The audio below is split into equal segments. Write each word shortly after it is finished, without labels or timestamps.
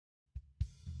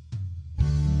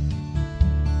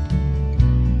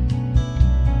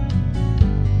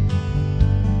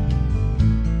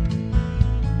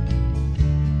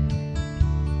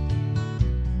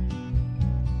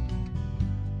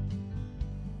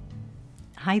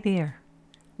Hi there.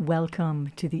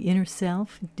 Welcome to the Inner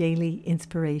Self Daily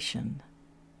Inspiration.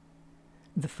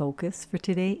 The focus for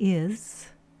today is,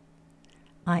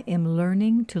 I am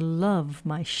learning to love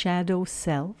my shadow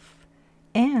self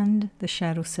and the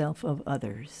shadow self of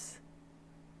others.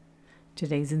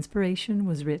 Today's inspiration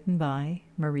was written by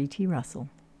Marie T. Russell.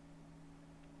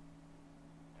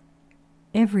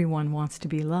 Everyone wants to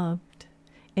be loved,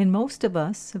 and most of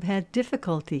us have had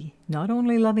difficulty not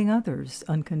only loving others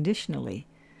unconditionally,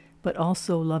 but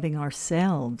also loving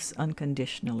ourselves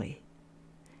unconditionally.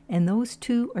 And those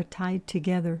two are tied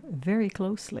together very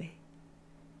closely.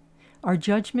 Our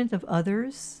judgment of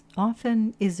others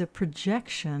often is a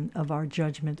projection of our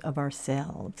judgment of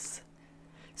ourselves.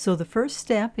 So the first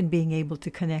step in being able to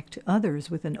connect to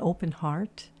others with an open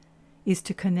heart is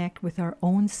to connect with our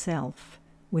own self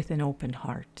with an open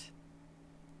heart.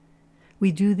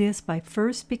 We do this by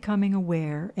first becoming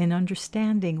aware and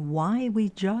understanding why we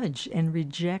judge and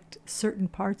reject certain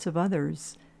parts of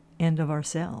others and of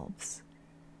ourselves.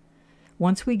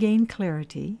 Once we gain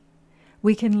clarity,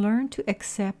 we can learn to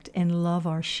accept and love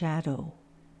our shadow,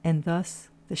 and thus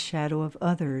the shadow of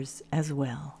others as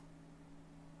well.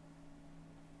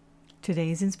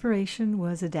 Today's inspiration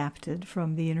was adapted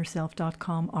from the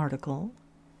InnerSelf.com article,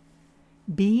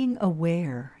 Being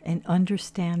Aware and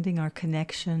Understanding Our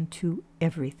Connection to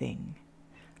Everything,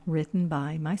 written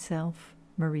by myself,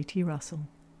 Marie T. Russell.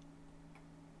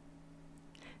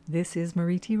 This is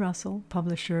Marie T. Russell,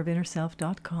 publisher of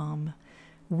InnerSelf.com,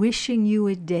 wishing you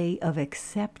a day of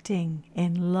accepting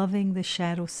and loving the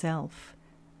shadow self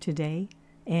today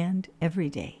and every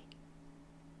day.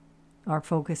 Our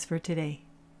focus for today: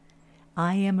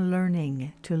 I am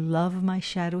learning to love my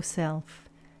shadow self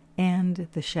and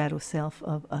the shadow self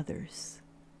of others.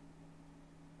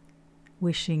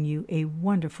 Wishing you a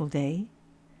wonderful day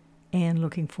and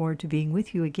looking forward to being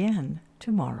with you again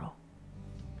tomorrow.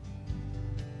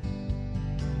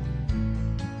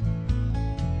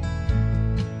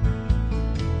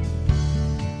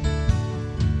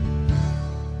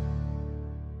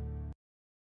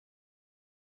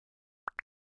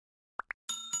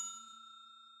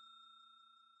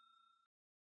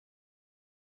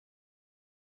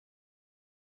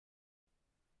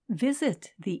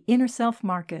 Visit the Inner Self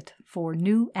Market for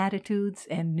new attitudes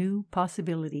and new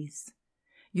possibilities.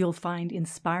 You'll find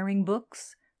inspiring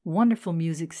books, wonderful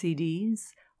music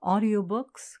CDs,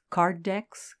 audiobooks, card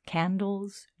decks,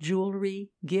 candles,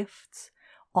 jewelry, gifts,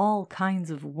 all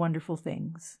kinds of wonderful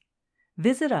things.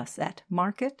 Visit us at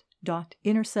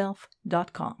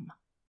market.innerself.com.